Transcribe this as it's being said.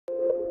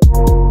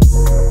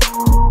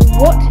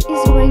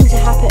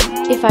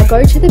if I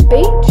go to the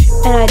beach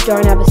and I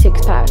don't have a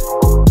six-pack?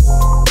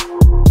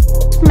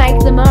 Make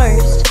the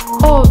most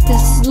of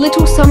the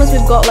little summers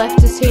we've got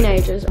left as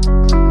teenagers.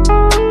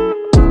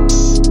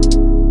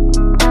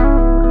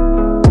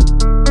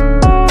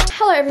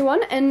 Hello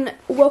everyone and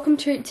welcome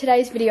to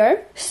today's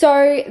video.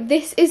 So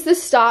this is the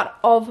start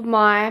of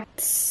my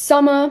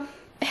summer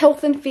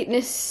health and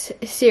fitness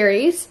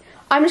series.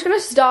 I'm just going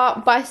to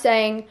start by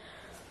saying,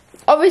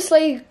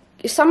 obviously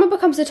summer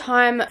becomes a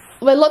time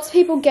where lots of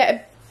people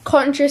get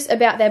conscious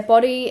about their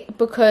body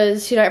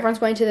because, you know, everyone's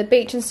going to the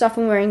beach and stuff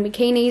and wearing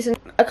bikinis. And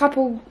a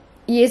couple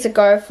years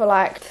ago, for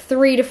like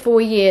 3 to 4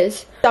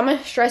 years, summer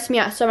stressed me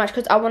out so much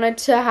because I wanted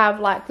to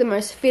have like the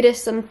most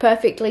fittest and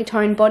perfectly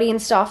toned body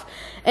and stuff,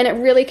 and it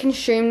really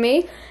consumed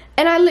me.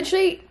 And I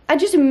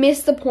just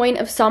missed the point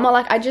of summer.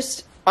 Like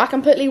I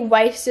completely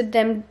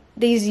wasted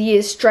these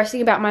years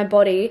stressing about my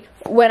body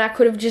when I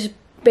could have just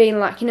been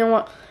like, you know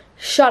what,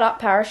 shut up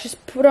Paris,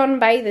 just put on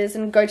bathers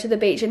and go to the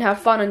beach and have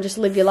fun and just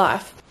live your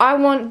life. I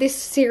want this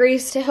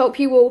series to help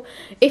you all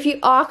if you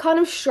are kind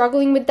of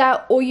struggling with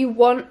that, or you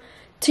want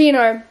to, you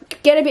know,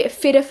 get a bit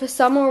fitter for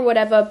summer or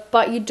whatever,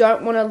 but you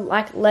don't want to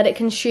like let it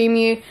consume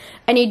you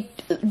and you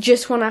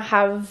just want to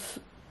have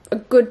a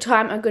good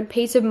time, a good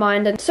peace of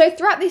mind. And so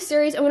throughout this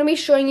series I'm going to be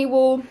showing you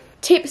all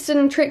tips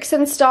and tricks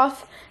and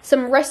stuff,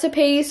 some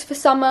recipes for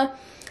summer,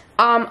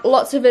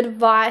 lots of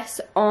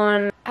advice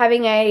on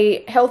having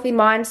a healthy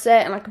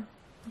mindset and like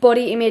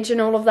body image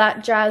and all of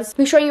that jazz.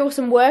 I'm showing you all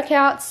some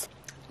workouts.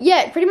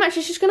 Yeah, pretty much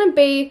it's just going to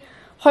be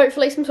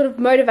hopefully some sort of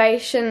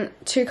motivation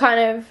to kind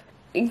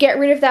of get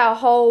rid of that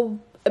whole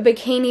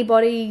bikini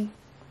body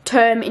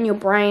term in your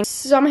brain.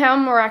 Somehow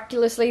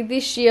miraculously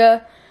this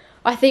year,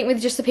 I think with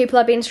just the people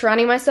I've been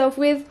surrounding myself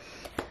with,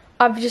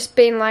 I've just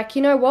been like,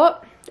 you know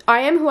what,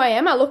 I am who I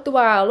am, I look the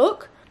way I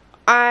look,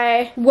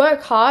 I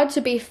work hard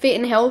to be fit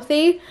and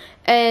healthy,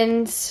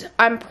 and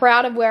I'm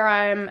proud of where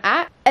I'm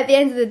at. At the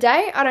end of the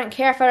day, I don't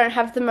care if I don't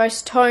have the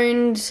most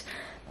toned,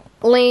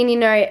 lean, you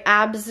know,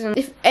 abs. And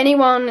if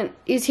anyone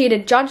is here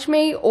to judge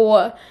me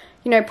or,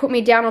 you know, put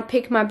me down or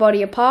pick my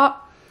body apart,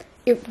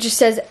 it just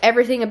says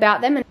everything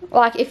about them. And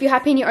like, if you're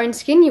happy in your own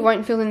skin, you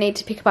won't feel the need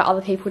to pick about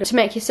other people to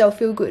make yourself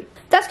feel good.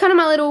 That's kind of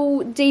my little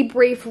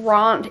debrief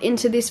rant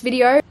into this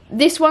video.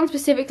 This one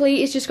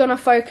specifically is just going to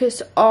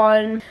focus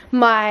on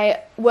my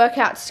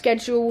workout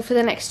schedule for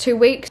the next 2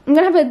 weeks. I'm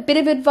going to have a bit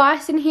of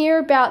advice in here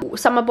about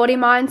summer body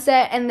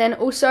mindset and then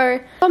also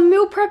some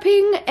meal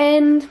prepping,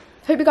 and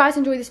hope you guys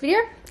enjoy this video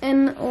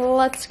and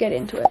let's get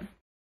into it.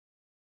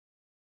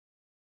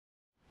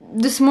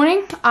 This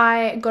morning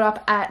I got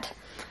up at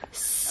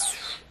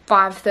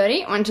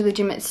 5:30, went to the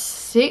gym at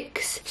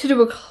 6 to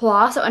do a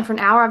class. I went for an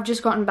hour. I've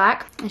just gotten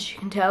back, as you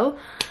can tell.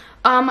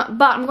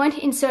 But I'm going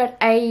to insert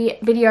a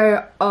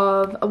video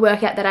of a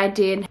workout that I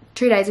did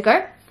 2 days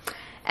ago.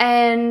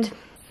 And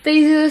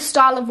these are the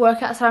style of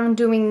workouts that I'm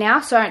doing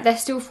now. So they're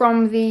still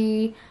from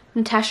the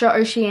Natasha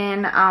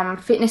Ocean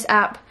fitness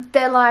app.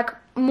 They're like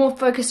more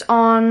focused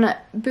on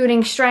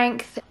building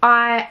strength.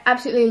 I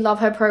absolutely love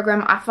her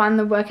program. I find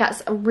the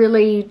workouts are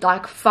really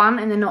like fun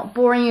and they're not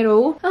boring at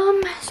all.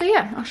 So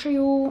yeah, I'll show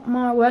you all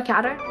my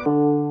workout.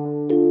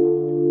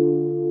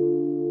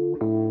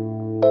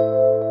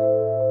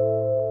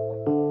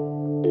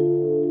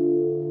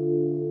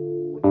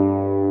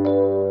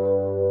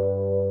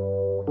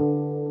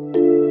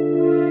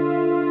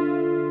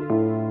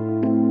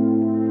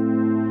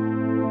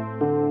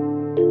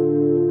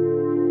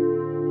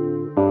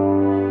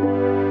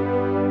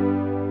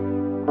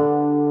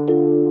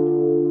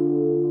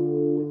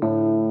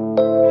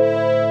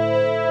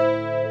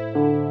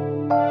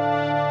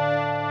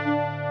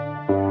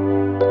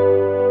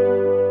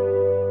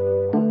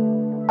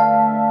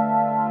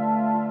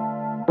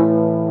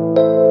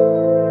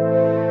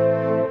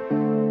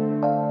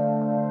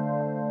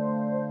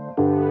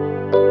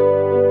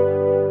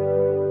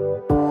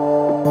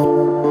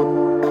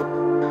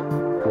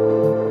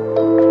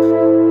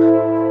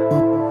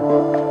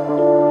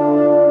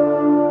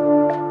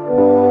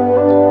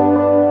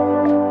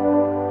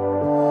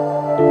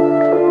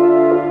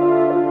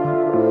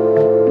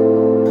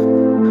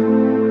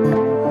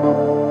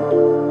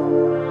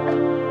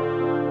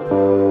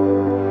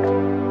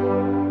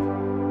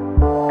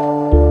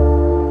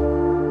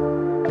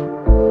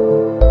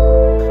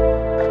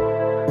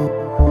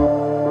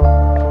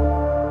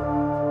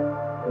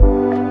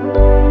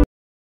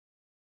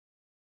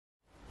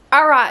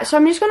 Alright, so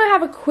I'm just going to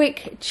have a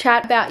quick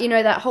chat about, you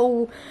know, that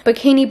whole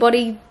bikini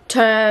body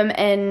term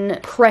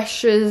and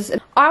pressures.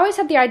 I always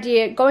had the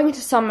idea going into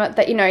summer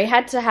that, you know, you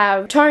had to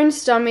have toned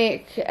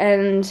stomach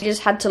and you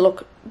just had to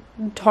look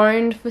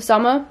toned for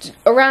summer.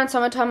 Around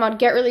summertime I'd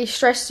get really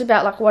stressed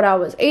about like what I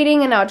was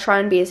eating, and I would try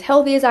and be as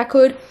healthy as I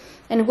could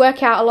and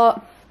work out a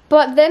lot.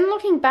 But then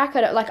looking back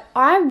at it, like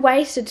I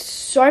wasted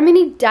so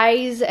many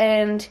days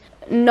and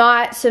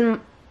nights, and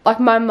like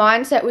my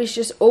mindset was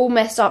just all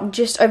messed up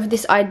just over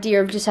this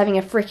idea of just having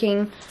a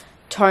freaking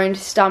toned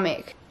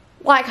stomach.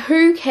 Like,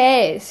 who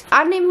cares?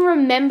 I don't even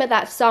remember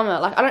that summer.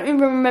 Like, I don't even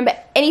remember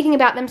anything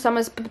about them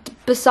summers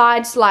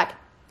besides like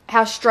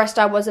how stressed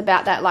I was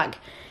about that. Like,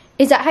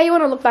 Is that how you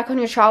want to look back on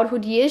your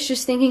childhood years?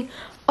 Just thinking,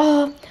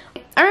 oh,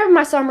 I remember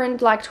my summer in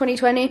like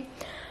 2020.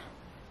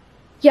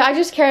 Yeah, I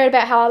just cared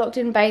about how I looked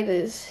in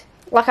bathers.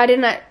 Like I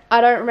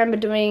don't remember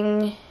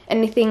doing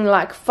anything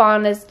like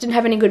fun. I didn't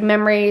have any good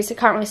memories. I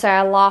can't really say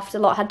I laughed a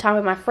lot, had time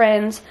with my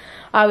friends.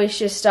 I was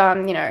just,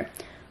 you know,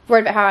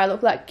 worried about how I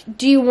look. Like,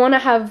 do you want to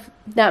have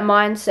that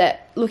mindset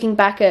looking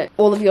back at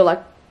all of your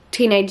like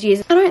teenage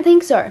years? I don't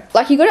think so.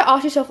 Like, you got to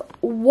ask yourself,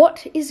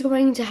 what is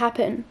going to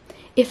happen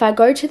if I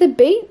go to the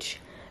beach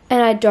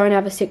and I don't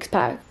have a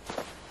six-pack?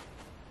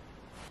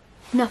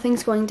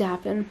 Nothing's going to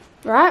happen,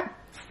 right?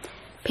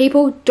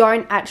 People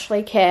don't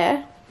actually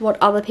care what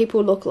other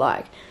people look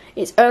like.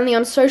 It's only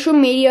on social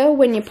media,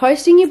 when you're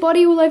posting your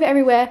body all over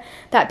everywhere,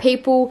 that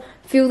people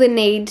feel the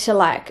need to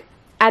like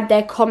add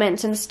their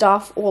comments and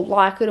stuff, or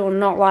like it or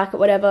not like it,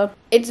 whatever.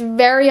 It's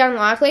very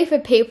unlikely for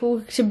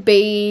people to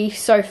be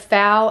so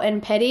foul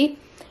and petty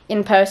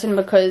in person,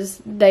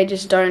 because they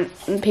just don't,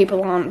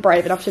 people aren't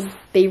brave enough to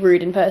be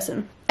rude in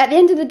person. At the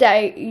end of the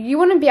day, you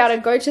want to be able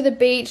to go to the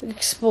beach,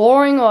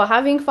 exploring or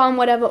having fun,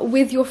 whatever,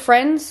 with your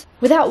friends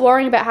without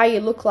worrying about how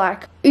you look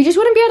like. You just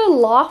want to be able to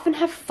laugh and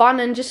have fun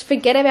and just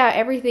forget about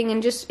everything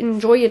and just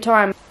enjoy your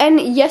time. And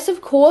yes,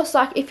 of course,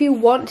 like if you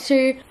want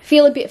to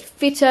feel a bit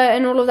fitter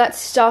and all of that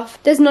stuff,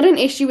 there's not an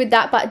issue with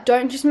that, but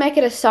don't just make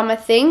it a summer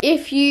thing.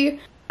 If you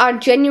are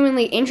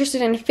genuinely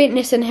interested in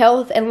fitness and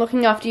health and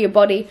looking after your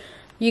body,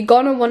 you're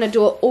gonna want to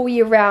do it all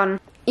year round.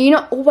 You're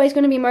not always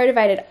going to be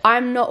motivated.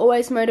 I'm not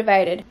always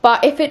motivated.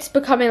 But if it's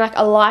becoming like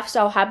a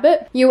lifestyle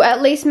habit, you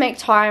at least make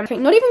time,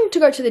 not even to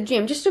go to the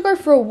gym, just to go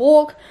for a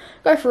walk,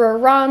 go for a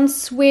run,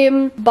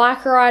 swim,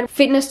 bike ride.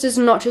 Fitness does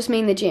not just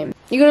mean the gym.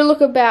 You got to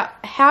look about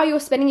how you're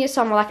spending your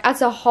summer, like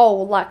as a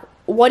whole. Like,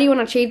 what do you want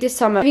to achieve this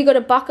summer? Have you got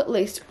a bucket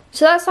list?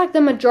 So that's like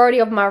the majority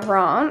of my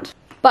rant.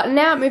 But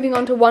now moving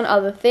on to one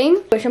other thing,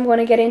 which I'm going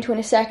to get into in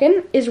a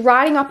second, is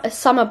writing up a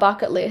summer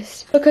bucket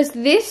list. Because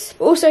this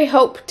will also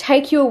help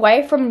take you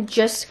away from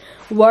just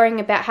worrying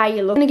about how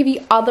you look. It's going to give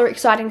you other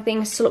exciting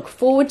things to look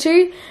forward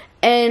to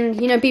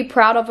and, you know, be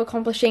proud of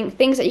accomplishing,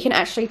 things that you can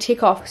actually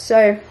tick off.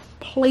 So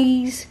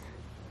please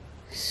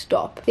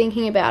stop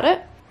thinking about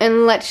it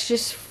and let's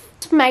just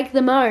make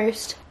the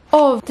most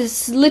of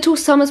this little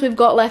summers we've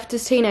got left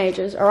as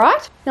teenagers,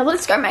 alright? Now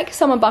let's go make a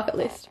summer bucket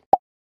list.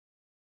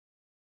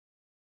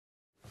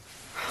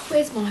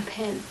 Where's my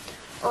pen?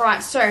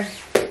 Alright, so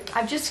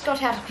I've just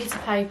got out a piece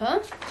of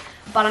paper,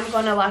 but I'm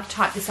going to like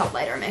type this up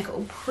later and make it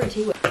all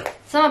pretty.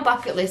 Summer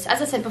bucket list.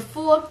 As I said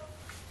before,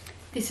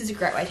 this is a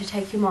great way to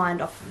take your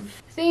mind off of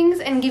things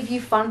and give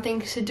you fun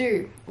things to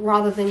do,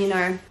 rather than, you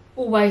know,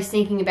 always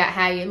thinking about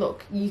how you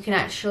look. You can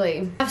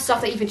actually have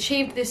stuff that you've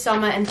achieved this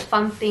summer and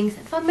fun things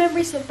and fun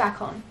memories to look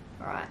back on.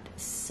 Alright,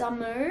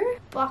 summer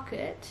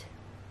bucket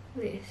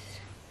list.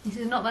 This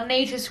is not the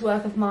neatest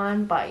work of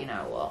mine, but you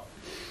know what?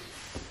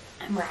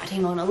 I'm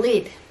writing on a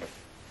lid.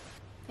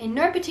 In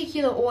no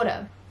particular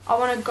order. I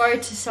want to go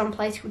to some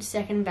place called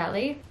Second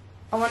Valley.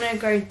 I want to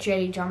go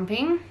jetty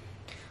jumping.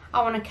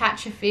 I want to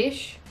catch a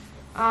fish.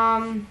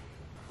 I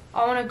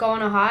want to go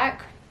on a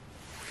hike.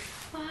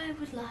 I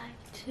would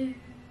like to.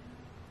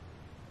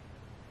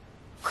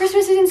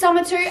 Christmas is in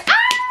summer too.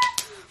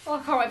 Ah! Oh,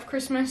 I can't wait for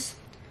Christmas.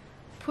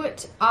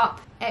 Put up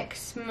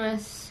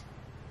Xmas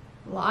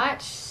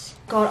lights.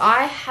 God,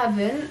 I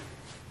haven't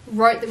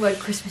wrote the word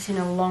Christmas in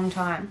a long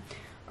time.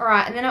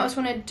 Alright, and then I just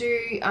want to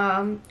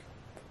do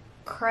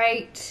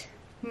create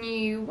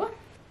new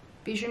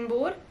vision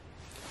board.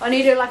 I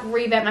need to like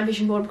revamp my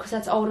vision board because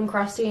that's old and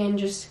crusty and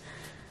just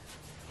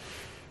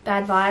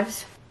bad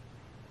vibes.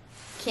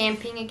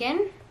 Camping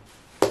again.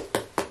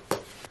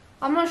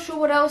 I'm not sure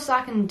what else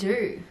I can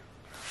do.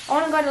 I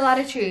want to go to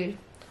Latitude.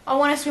 I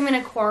want to swim in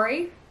a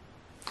quarry.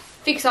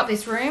 Fix up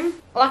this room.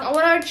 Like, I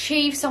want to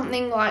achieve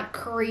something like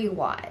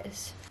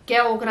career-wise.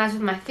 Get organised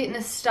with my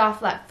fitness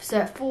stuff like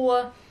Cert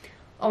 4.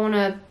 I want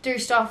to do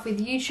stuff with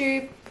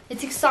YouTube.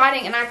 It's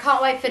exciting and I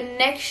can't wait for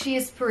next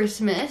year's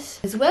Christmas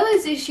as well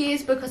as this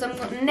year's, because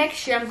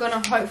next year I'm going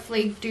to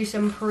hopefully do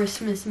some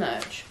Christmas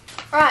merch.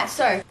 Alright,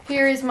 so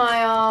here is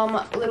my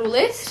little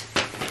list.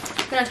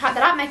 I'm going to type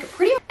that up, make it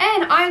pretty.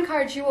 And I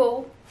encourage you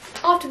all,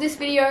 after this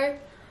video,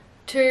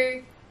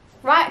 to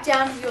write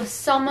down your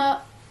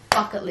summer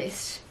bucket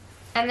list.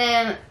 And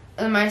then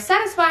the most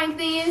satisfying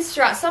thing is,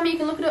 throughout summer you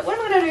can look at it, what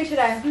am I going to do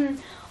today?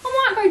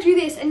 I might go do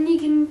this, and you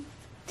can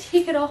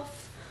tick it off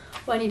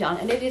when you're done,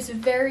 and it is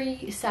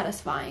very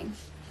satisfying.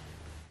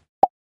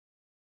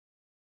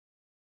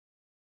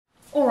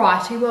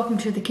 Alrighty, welcome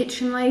to the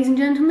kitchen, ladies and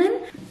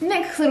gentlemen.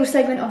 Next little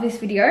segment of this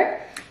video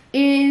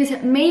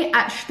is me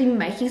actually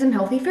making some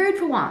healthy food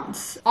for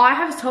once. I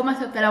have told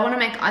myself that I want to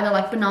make either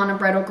like banana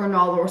bread or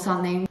granola or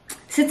something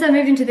since I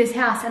moved into this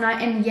house, and I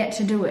am yet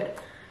to do it.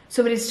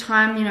 So it is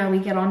time, you know, we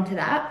get on to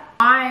that.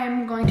 I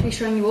am going to be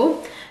showing you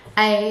all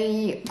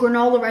a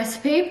granola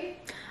recipe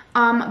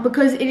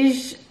because it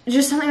is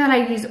just something that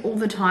I use all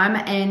the time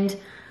and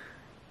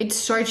it's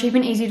so cheap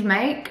and easy to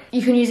make.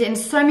 You can use it in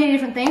so many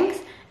different things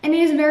and it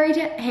is very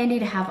handy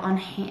to have on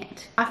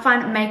hand. I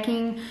find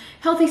making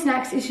healthy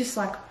snacks is just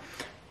like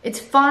It's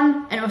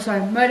fun and also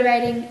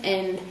motivating,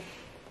 and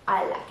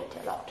I like it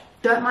a lot.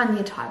 Don't mind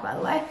the attire, by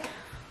the way.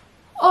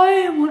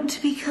 I want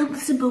to be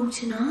comfortable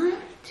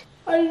tonight.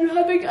 I'm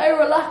having a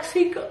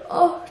relaxing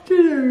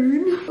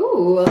afternoon.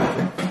 Ooh,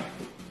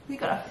 we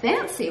got a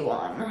fancy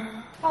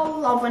one. I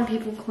love when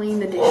people clean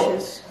the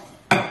dishes.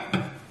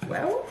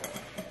 Well,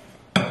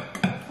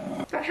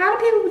 but how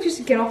do people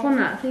just get off on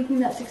that, thinking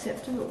that's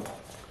acceptable?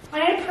 I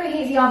need to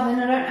preheat the oven.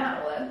 I don't know how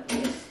to work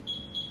this.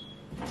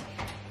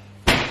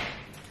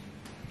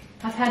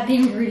 I've had the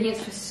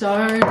ingredients for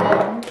so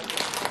long.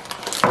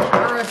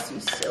 Gross, you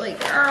silly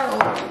girl.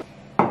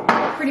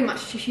 Pretty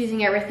much just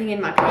using everything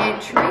in my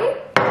pantry.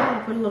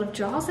 I put a lot of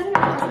jars in it.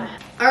 I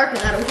reckon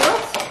that'll do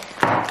us.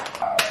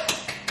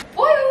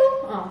 Oil.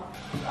 Oh.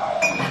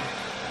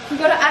 We've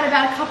got to add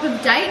about a cup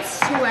of dates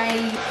to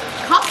a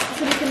cup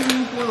so we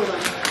can boil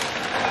them.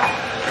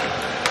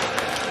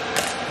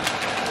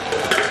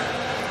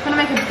 I'm gonna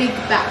make a big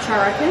batch, I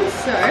reckon.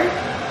 So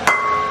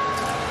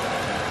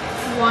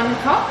 1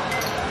 cup.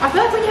 I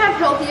feel like when you have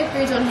healthier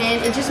foods on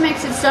hand, it just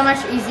makes it so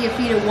much easier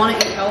for you to want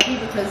to eat healthy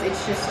because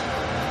it's just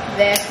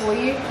there for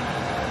you.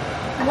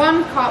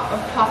 1 cup of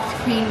puffed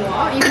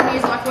quinoa. You can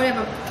use like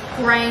whatever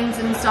grains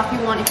and stuff you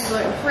want if you're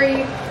gluten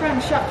free.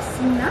 Crunch up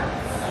some nuts.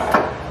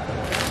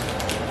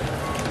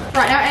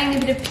 Right, now adding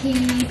a bit of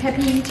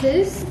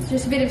pepitas,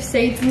 just a bit of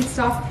seeds and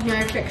stuff, you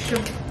know, for extra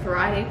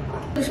variety.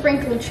 A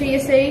sprinkle of chia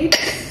seeds.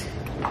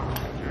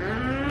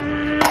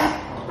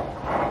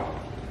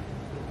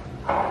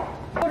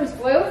 Water's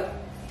boiled.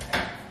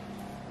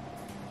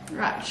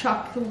 Right,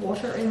 chuck the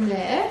water in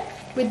there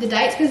with the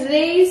dates, because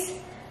these,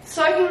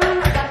 soaking them,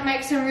 that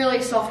makes them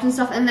really soft and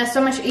stuff, and they're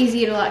so much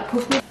easier to like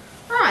cook with.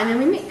 Alright, and then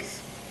we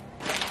mix.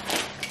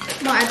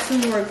 Might add some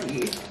more of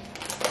you.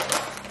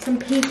 Some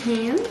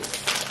pecans.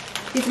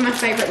 These are my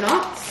favourite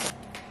nuts.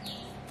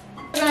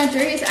 What I'm going to do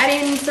is add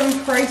in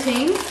some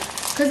protein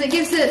because it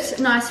gives it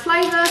nice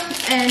flavour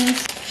and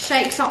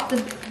shakes up the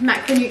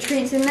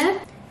macronutrients in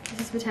there.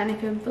 This is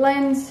Botanica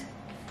Blends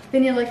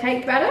vanilla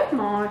cake batter,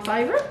 my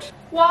favourite.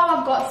 While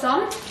I've got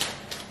some,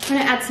 I'm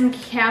going to add some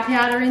cacao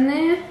powder in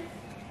there.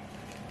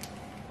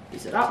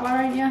 Use it up,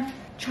 why don't you?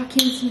 Chuck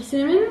in some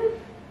cinnamon.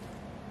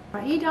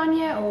 Are you done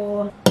yet,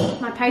 or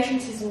my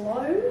patience is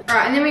low?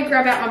 Alright, and then we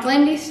grab out my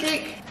blendy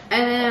stick.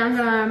 And then I'm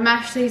gonna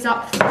mash these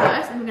up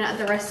first, and we're gonna add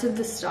the rest of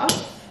the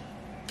stuff.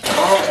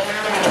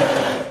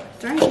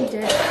 Don't you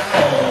dare.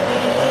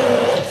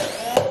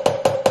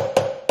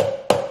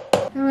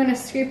 And we're gonna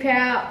scoop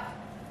out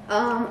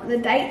the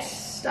date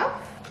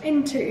stuff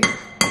into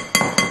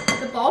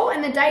the bowl.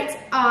 And the dates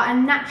are a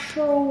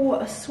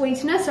natural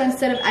sweetener, so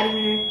instead of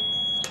adding,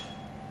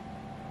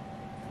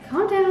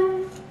 calm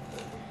down.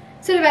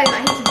 Instead of adding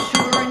like heaps of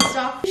sugar and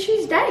stuff, just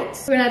use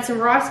dates. We're gonna add some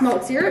rice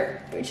malt syrup,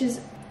 which is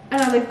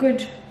another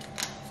good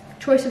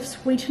choice of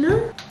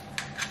sweetener.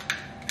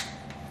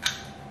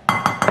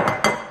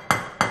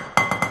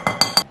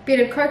 Bit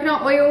of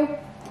coconut oil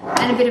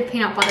and a bit of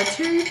peanut butter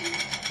too.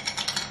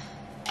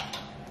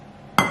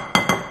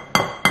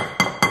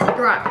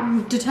 Right,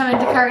 I'm determined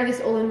to carry this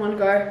all in one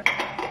go.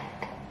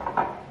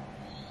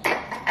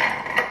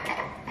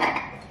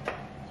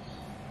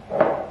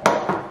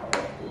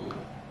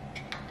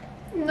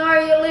 Know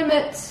your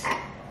limits.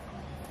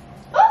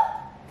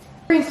 Oh!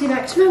 Brings me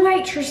back to my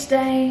waitress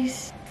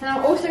days. And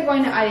I'm also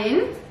going to add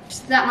in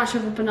just that much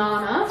of a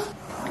banana,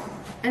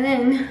 and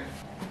then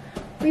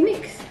we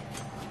mix.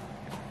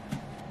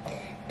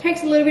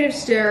 Takes a little bit of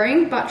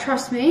stirring, but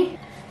trust me,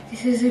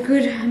 this is a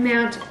good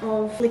amount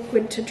of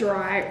liquid to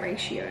dry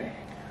ratio.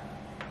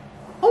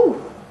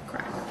 Oh,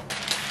 crap.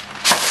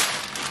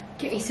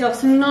 Get yourself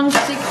some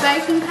non-stick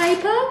baking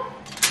paper.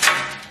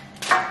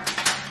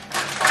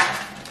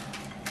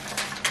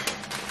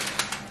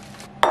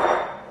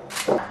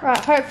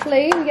 Right,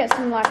 hopefully we get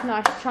some like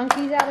nice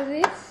chunkies out of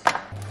this.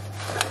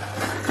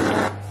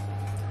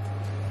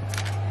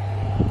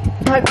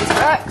 I hope this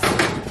works.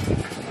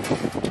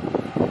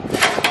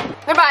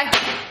 Bye-bye.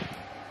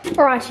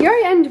 Alrighty,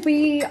 and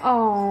we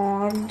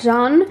are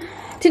done.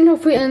 Didn't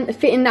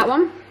fit in that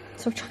one,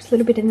 so I've chucked a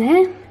little bit in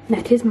there. And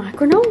that is my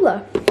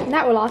granola. And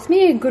that will last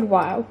me a good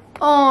while.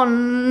 Oh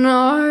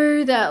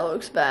no, that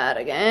looks bad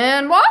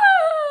again. Whoa!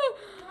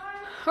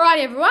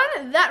 Alrighty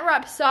everyone, that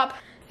wraps up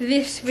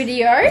this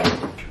video.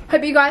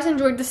 Hope you guys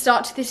enjoyed the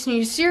start to this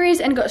new series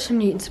and got some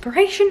new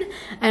inspiration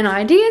and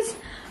ideas.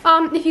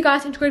 If you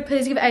guys enjoyed,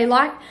 please give it a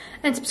like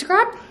and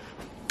subscribe,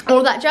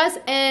 all that jazz,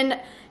 and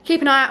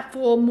keep an eye out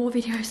for more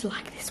videos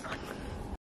like this one.